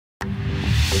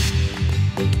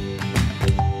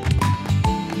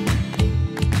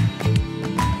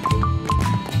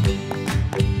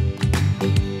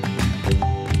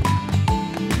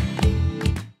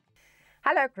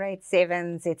Hello grade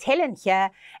 7s, it's Helen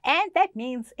here, and that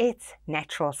means it's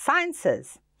Natural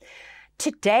Sciences.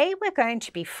 Today we're going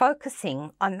to be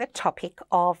focusing on the topic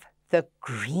of the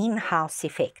greenhouse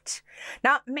effect.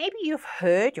 Now maybe you've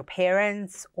heard your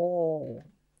parents or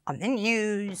on the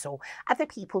news or other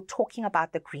people talking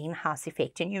about the greenhouse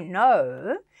effect, and you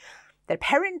know that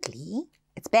apparently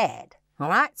it's bad. All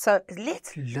right, so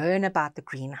let's learn about the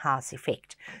greenhouse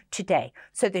effect today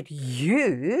so that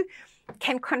you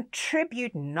can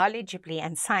contribute knowledgeably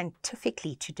and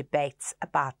scientifically to debates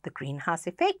about the greenhouse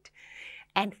effect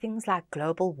and things like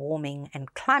global warming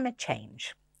and climate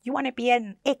change. You want to be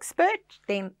an expert?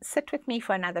 Then sit with me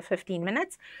for another 15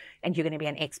 minutes and you're going to be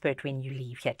an expert when you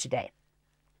leave here today.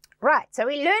 Right, so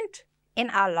we learned in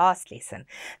our last lesson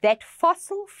that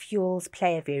fossil fuels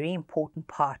play a very important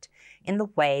part in the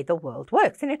way the world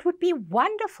works, and it would be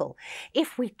wonderful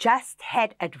if we just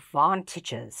had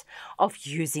advantages of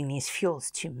using these fuels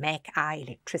to make our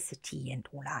electricity and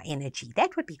all our energy.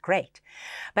 That would be great.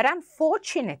 But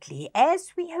unfortunately,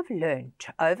 as we have learned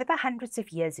over the hundreds of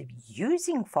years of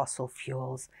using fossil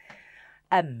fuels,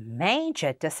 a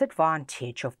major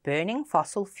disadvantage of burning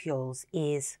fossil fuels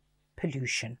is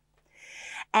pollution.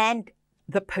 And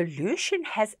the pollution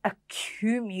has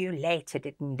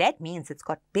accumulated, and that means it's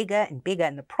got bigger and bigger,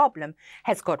 and the problem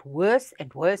has got worse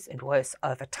and worse and worse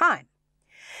over time.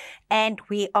 And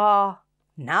we are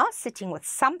now sitting with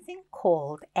something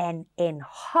called an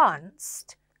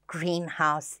enhanced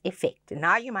greenhouse effect. And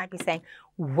now you might be saying,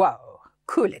 whoa,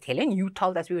 cool it, Helen, you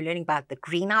told us we were learning about the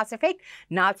greenhouse effect.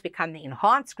 Now it's become the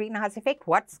enhanced greenhouse effect.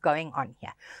 What's going on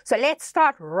here? So let's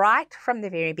start right from the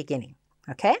very beginning,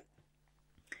 okay?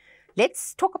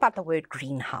 Let's talk about the word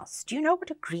greenhouse. Do you know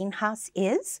what a greenhouse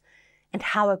is and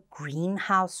how a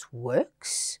greenhouse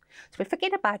works? So we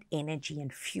forget about energy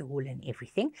and fuel and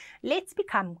everything. Let's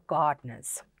become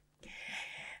gardeners.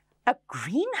 A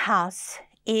greenhouse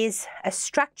is a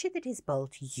structure that is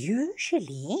built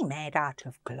usually made out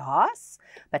of glass,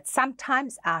 but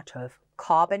sometimes out of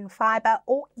carbon fiber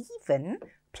or even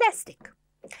plastic.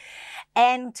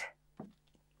 And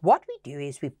what we do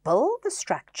is we build the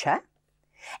structure,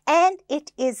 and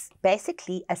it is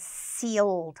basically a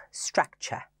sealed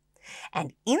structure.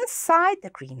 And inside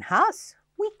the greenhouse,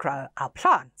 we grow our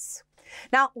plants.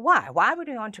 Now, why? Why would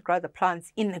we want to grow the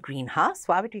plants in the greenhouse?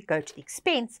 Why would we go to the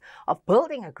expense of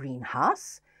building a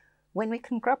greenhouse when we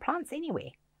can grow plants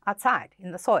anywhere, outside,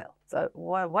 in the soil? So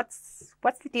what's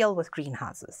the deal with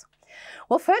greenhouses?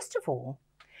 Well, first of all,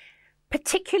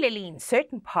 particularly in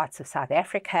certain parts of South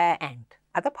Africa and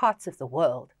other parts of the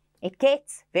world, it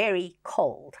gets very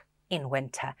cold in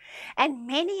winter, and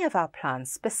many of our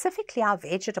plants, specifically our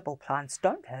vegetable plants,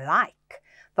 don't like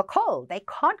the cold. They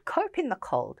can't cope in the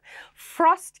cold.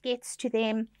 Frost gets to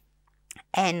them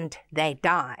and they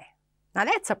die. Now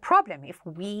that's a problem if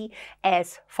we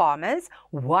as farmers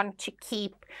want to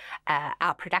keep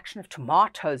our production of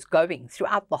tomatoes going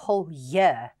throughout the whole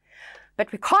year.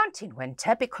 But we can't in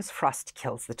winter because frost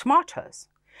kills the tomatoes.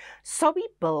 So we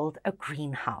build a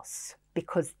greenhouse,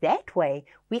 because that way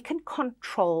we can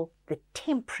control the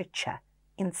temperature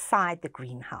inside the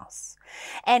greenhouse.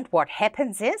 And what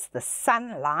happens is the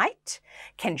sunlight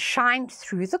can shine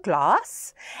through the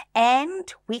glass,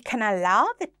 and we can allow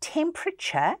the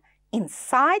temperature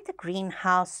inside the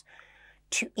greenhouse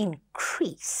to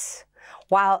increase.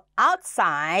 While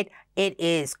outside it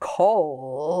is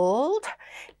cold,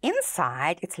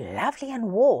 inside it's lovely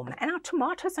and warm, and our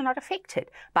tomatoes are not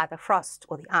affected by the frost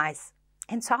or the ice.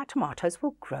 And so our tomatoes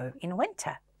will grow in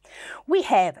winter. We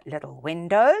have little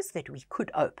windows that we could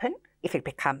open if it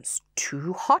becomes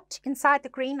too hot inside the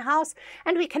greenhouse,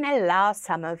 and we can allow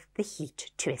some of the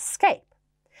heat to escape.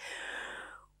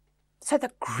 So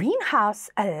the greenhouse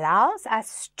allows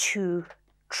us to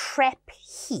trap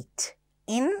heat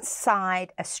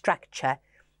inside a structure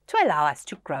to allow us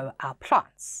to grow our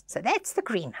plants. So that's the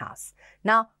greenhouse.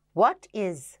 Now,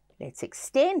 let's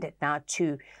extend it now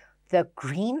to the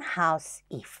greenhouse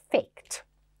effect.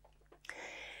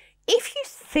 If you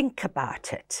think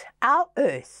about it, our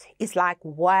Earth is like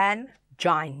one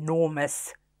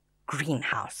ginormous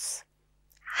greenhouse.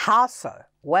 How so?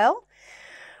 Well,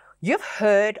 you've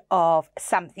heard of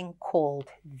something called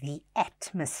the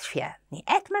atmosphere. The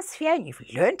atmosphere, and you've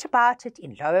learnt about it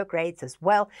in lower grades as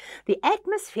well. The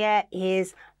atmosphere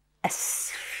is a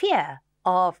sphere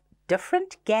of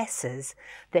different gases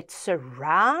that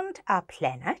surround our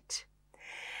planet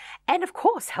and of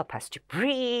course help us to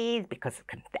breathe, because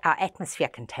our atmosphere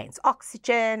contains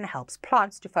oxygen, helps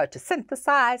plants to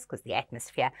photosynthesize because the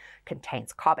atmosphere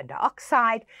contains carbon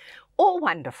dioxide. All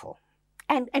wonderful.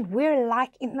 And we're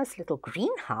like in this little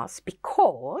greenhouse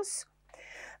because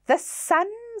the sun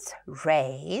sun's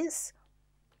rays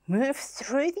move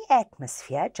through the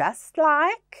atmosphere just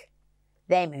like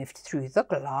they moved through the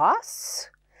glass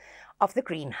of the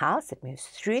greenhouse. It moves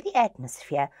through the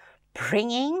atmosphere,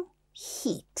 bringing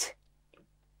heat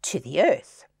to the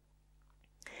earth.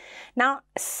 Now,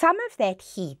 some of that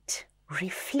heat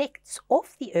reflects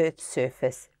off the earth's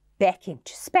surface back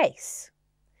into space.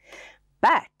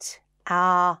 But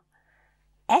our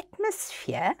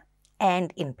atmosphere,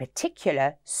 and in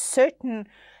particular certain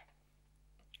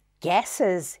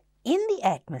gases in the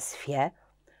atmosphere,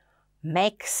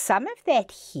 make some of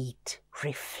that heat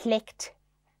reflect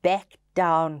back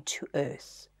down to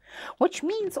Earth, which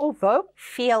means although we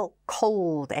feel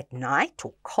cold at night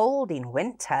or cold in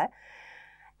winter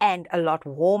and a lot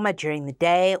warmer during the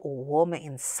day or warmer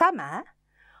in summer,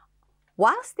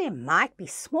 whilst there might be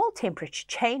small temperature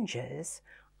changes,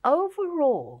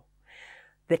 overall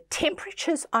the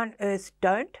temperatures on Earth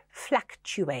don't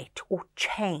fluctuate or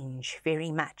change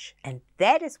very much, and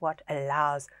that is what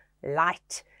allows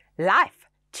life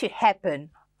to happen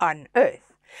on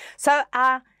Earth. So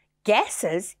our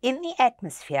gases in the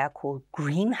atmosphere are called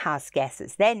greenhouse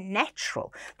gases. They're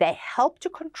natural. They help to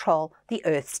control the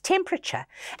Earth's temperature,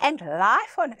 and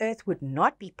life on Earth would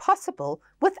not be possible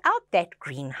without that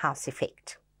greenhouse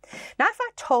effect. Now, if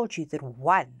I told you that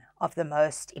one of the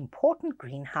most important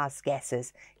greenhouse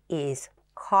gases is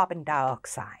carbon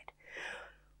dioxide,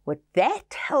 would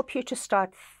that help you to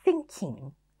start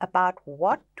thinking about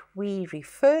what we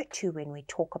refer to when we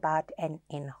talk about an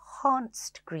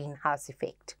enhanced greenhouse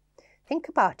effect? Think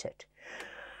about it.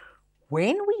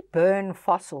 When we burn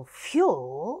fossil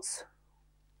fuels,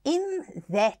 in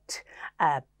that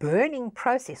burning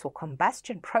process or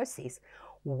combustion process,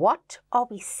 what are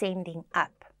we sending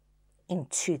up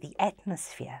into the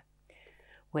atmosphere?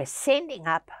 We're sending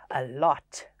up a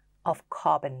lot of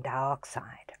carbon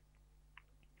dioxide.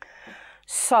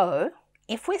 So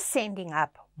if we're sending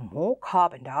up more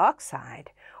carbon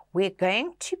dioxide, we're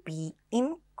going to be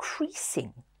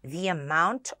increasing the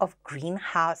amount of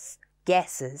greenhouse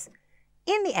gases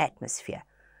in the atmosphere.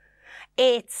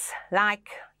 It's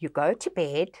like you go to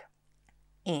bed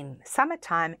in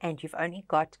summertime and you've only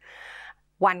got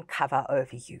one cover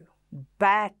over you.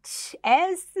 But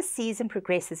as the season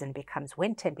progresses and becomes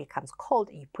winter and becomes cold,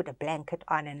 you put a blanket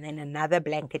on and then another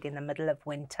blanket in the middle of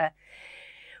winter,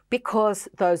 because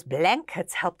those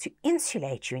blankets help to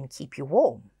insulate you and keep you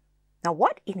warm. Now,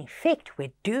 what in effect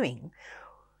we're doing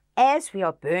as we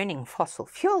are burning fossil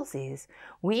fuels is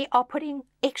we are putting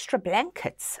extra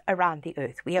blankets around the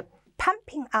Earth. We are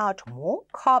pumping out more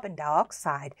carbon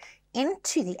dioxide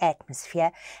into the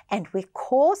atmosphere, and we're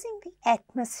causing the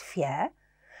atmosphere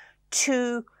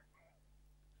to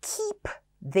keep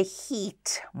the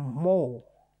heat more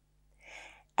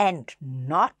and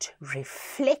not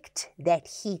reflect that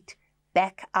heat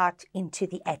back out into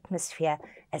the atmosphere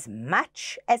as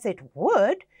much as it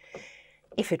would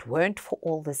if it weren't for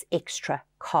all this extra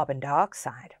carbon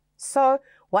dioxide. So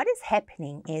what is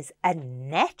happening is a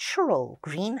natural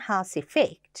greenhouse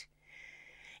effect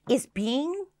is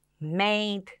being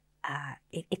made,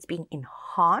 it's being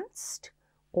enhanced,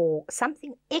 or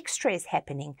something extra is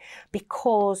happening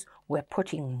because we're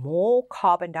putting more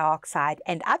carbon dioxide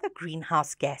and other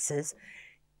greenhouse gases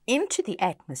into the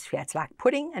atmosphere. It's like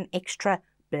putting an extra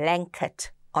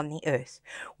blanket on the Earth.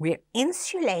 We're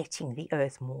insulating the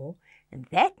Earth more, and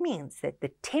that means that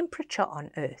the temperature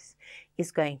on Earth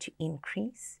is going to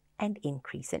increase and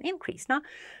increase and increase. Now,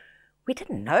 we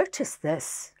didn't notice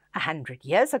this 100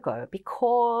 years ago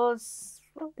because,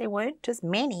 well, there weren't as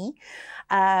many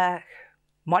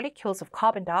molecules of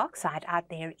carbon dioxide out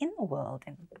there in the world,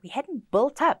 and we hadn't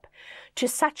built up to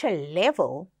such a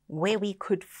level where we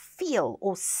could feel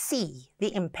or see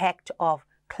the impact of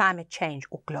climate change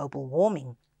or global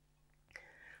warming.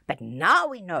 But now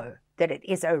we know that it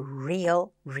is a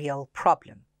real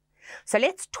problem. So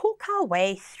let's talk our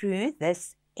way through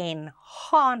this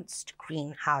enhanced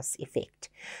greenhouse effect.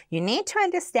 You need to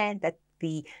understand that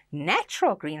the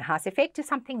natural greenhouse effect is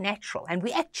something natural, and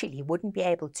we actually wouldn't be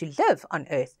able to live on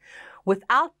Earth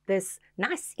without this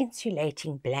nice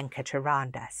insulating blanket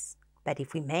around us. But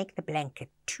if we make the blanket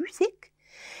too thick,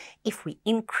 if we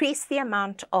increase the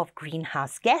amount of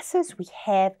greenhouse gases, we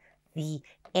have the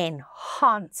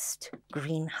enhanced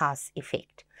greenhouse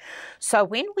effect. So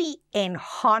when we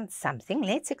enhance something,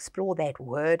 let's explore that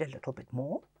word a little bit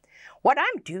more. What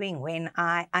I'm doing when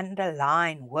I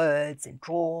underline words and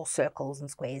draw circles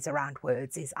and squares around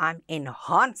words is I'm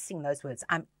enhancing those words.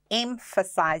 I'm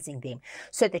emphasizing them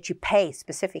so that you pay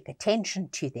specific attention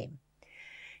to them.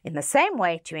 In the same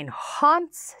way, to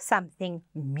enhance something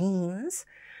means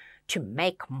to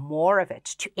make more of it,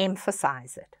 to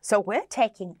emphasize it. So we're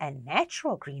taking a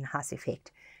natural greenhouse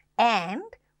effect and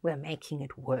we're making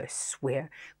it worse. We're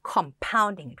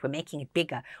compounding it. We're making it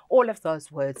bigger. All of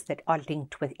those words that are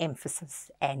linked with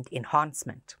emphasis and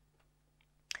enhancement.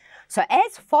 So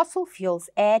as fossil fuels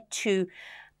add to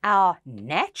our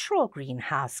natural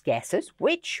greenhouse gases,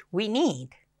 which we need,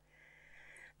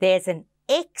 there's an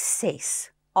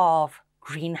excess of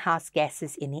greenhouse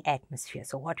gases in the atmosphere.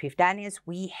 So what we've done is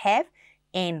we have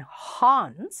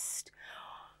enhanced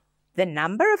the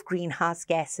number of greenhouse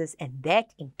gases, and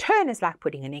that in turn is like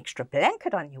putting an extra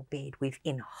blanket on your bed. We've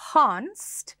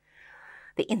enhanced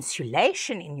the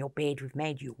insulation in your bed. We've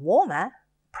made you warmer.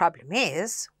 Problem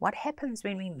is, what happens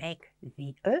when we make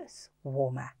the earth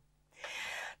warmer?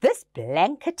 This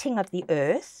blanketing of the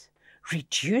earth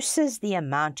reduces the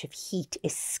amount of heat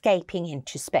escaping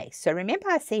into space. So remember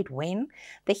I said when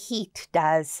the heat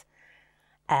does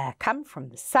come from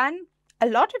the sun, a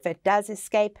lot of it does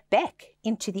escape back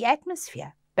into the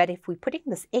atmosphere. But if we're putting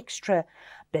this extra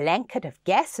blanket of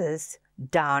gases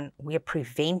down, we're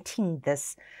preventing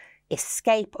this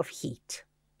escape of heat.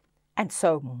 And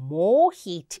so more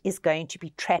heat is going to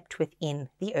be trapped within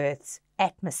the Earth's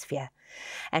atmosphere.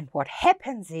 And what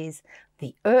happens is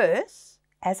the Earth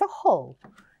as a whole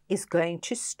is going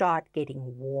to start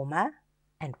getting warmer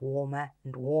and warmer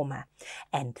and warmer.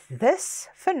 And this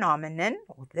phenomenon,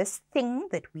 or this thing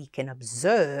that we can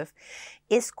observe,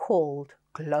 is called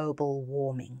global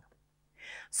warming.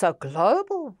 So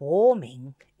global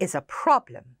warming is a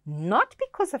problem, not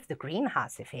because of the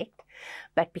greenhouse effect,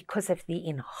 but because of the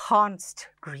enhanced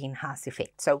greenhouse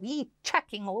effect. So we're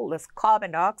chucking all this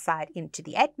carbon dioxide into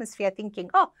the atmosphere thinking,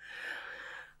 oh,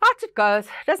 out it goes,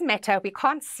 doesn't matter, we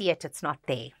can't see it, it's not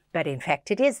there. But in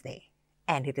fact, it is there.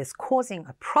 And it is causing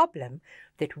a problem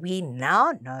that we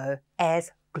now know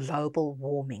as global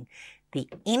warming. The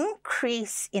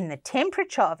increase in the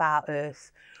temperature of our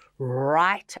Earth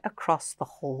right across the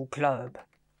whole globe.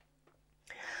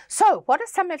 So what are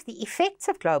some of the effects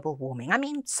of global warming? I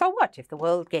mean, so what? If the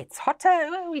world gets hotter,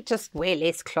 well, we just wear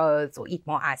less clothes or eat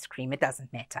more ice cream. It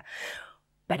doesn't matter.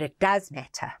 But it does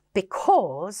matter,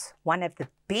 because one of the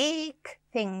big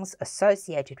things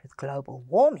associated with global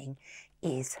warming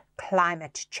is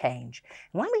climate change.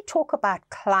 And when we talk about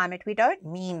climate, we don't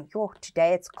mean, oh,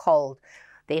 today it's cold,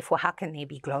 therefore how can there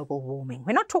be global warming?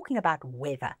 We're not talking about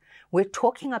weather. We're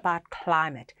talking about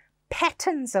climate,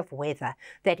 patterns of weather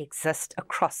that exist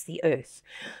across the Earth.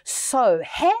 So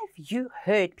have you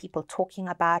heard people talking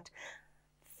about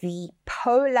the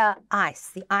polar ice,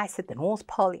 the ice at the North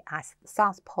Pole, the ice at the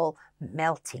South Pole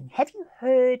melting? Have you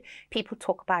heard people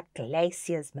talk about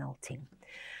glaciers melting?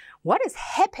 What is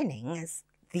happening is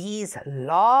these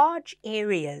large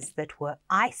areas that were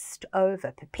iced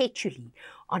over perpetually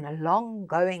on a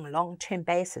long-term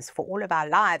basis for all of our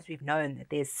lives, we've known that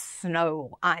there's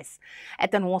snow or ice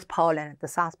at the North Pole and at the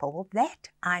South Pole. Well, that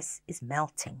ice is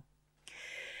melting.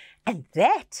 And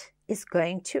that is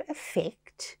going to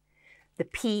affect the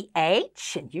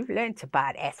pH, and you've learned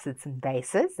about acids and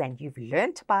bases, and you've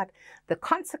learned about the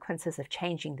consequences of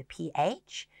changing the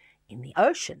pH in the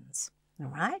oceans.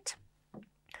 All right.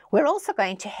 We're also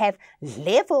going to have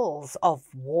levels of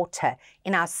water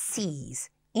in our seas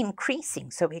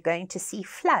increasing. So we're going to see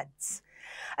floods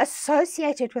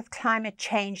associated with climate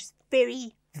change,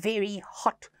 very, very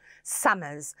hot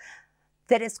summers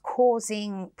that is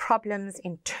causing problems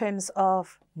in terms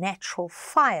of natural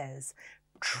fires,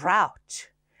 drought.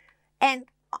 And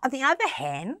on the other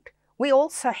hand, we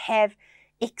also have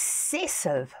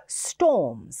excessive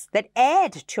storms that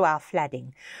add to our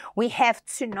flooding. We have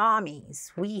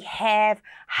tsunamis, we have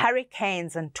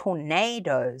hurricanes and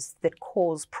tornadoes that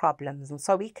cause problems. And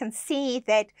so we can see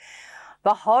that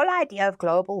the whole idea of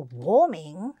global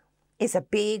warming is a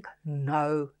big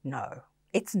no-no.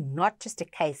 It's not just a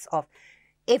case of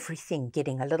everything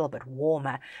getting a little bit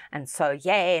warmer, and so,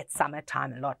 yeah, it's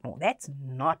summertime a lot more. That's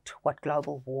not what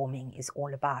global warming is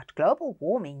all about. Global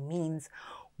warming means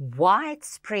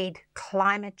widespread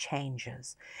climate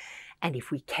changes. And if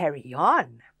we carry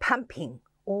on pumping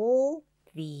all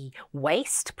the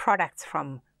waste products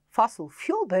from fossil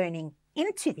fuel burning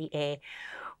into the air,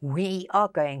 we are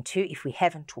going to, if we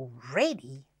haven't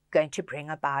already, going to bring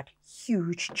about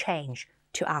huge change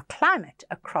to our climate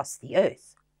across the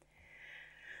Earth.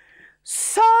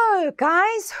 So,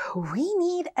 guys, we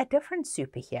need a different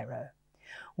superhero.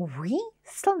 We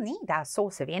still need our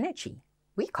source of energy.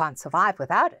 We can't survive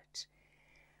without it.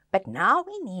 But now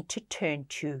we need to turn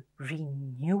to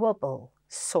renewable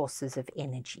sources of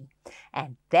energy.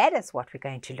 And that is what we're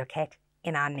going to look at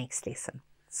in our next lesson.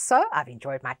 So I've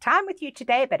enjoyed my time with you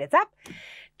today, but it's up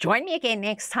Join me again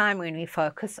next time when we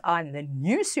focus on the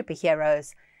new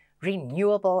superheroes,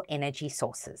 renewable energy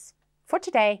sources. For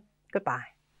today, goodbye.